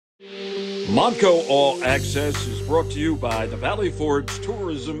Montco All Access is brought to you by the Valley Forge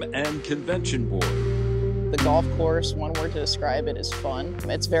Tourism and Convention Board. The golf course, one word to describe it, is fun.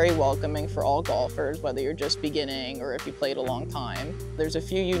 It's very welcoming for all golfers, whether you're just beginning or if you played a long time. There's a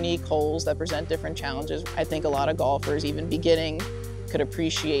few unique holes that present different challenges. I think a lot of golfers, even beginning, could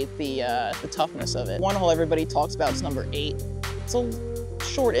appreciate the toughness of it. One hole everybody talks about is number 8. It's a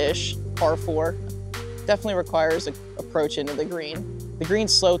short-ish par 4. Definitely requires an approach into the green. The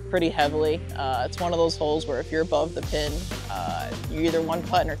green's sloped pretty heavily. It's one of those holes where if you're above the pin, you're either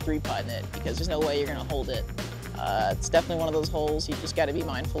 1-putting or 3-putting it because there's no way you're gonna hold it. It's definitely one of those holes you just gotta be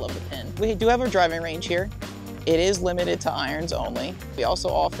mindful of the pin. We do have a driving range here. It is limited to irons only. We also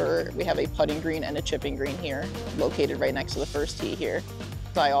we have a putting green and a chipping green here, located right next to the first tee here.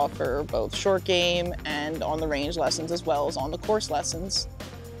 I offer both short game and on the range lessons as well as on the course lessons.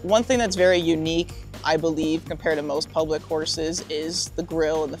 One thing that's very unique, I believe, compared to most public courses is the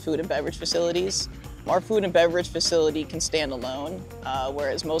grill and the food and beverage facilities. Our food and beverage facility can stand alone,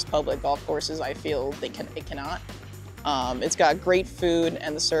 whereas most public golf courses, I feel it cannot. It's got great food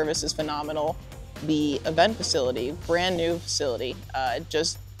and the service is phenomenal. The event facility, brand new facility,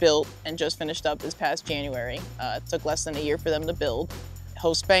 just built and just finished up this past January. It took less than a year for them to build.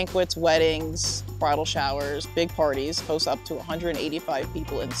 Hosts banquets, weddings, bridal showers, big parties, hosts up to 185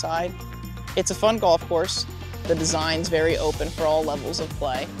 people inside. It's a fun golf course. The design's very open for all levels of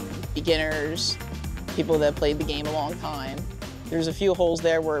play. Beginners, people that played the game a long time. There's a few holes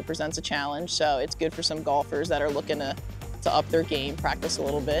there where it presents a challenge, so it's good for some golfers that are looking to up their game, practice a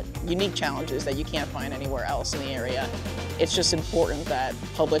little bit. Unique challenges that you can't find anywhere else in the area. It's just important that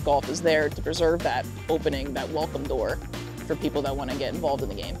public golf is there to preserve that opening, that welcome door for people that want to get involved in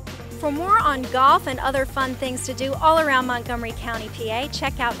the game. For more on golf and other fun things to do all around Montgomery County, PA,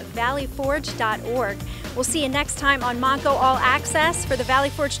 check out valleyforge.org. We'll see you next time on Montco All Access. For the Valley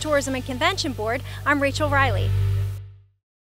Forge Tourism and Convention Board, I'm Rachel Riley.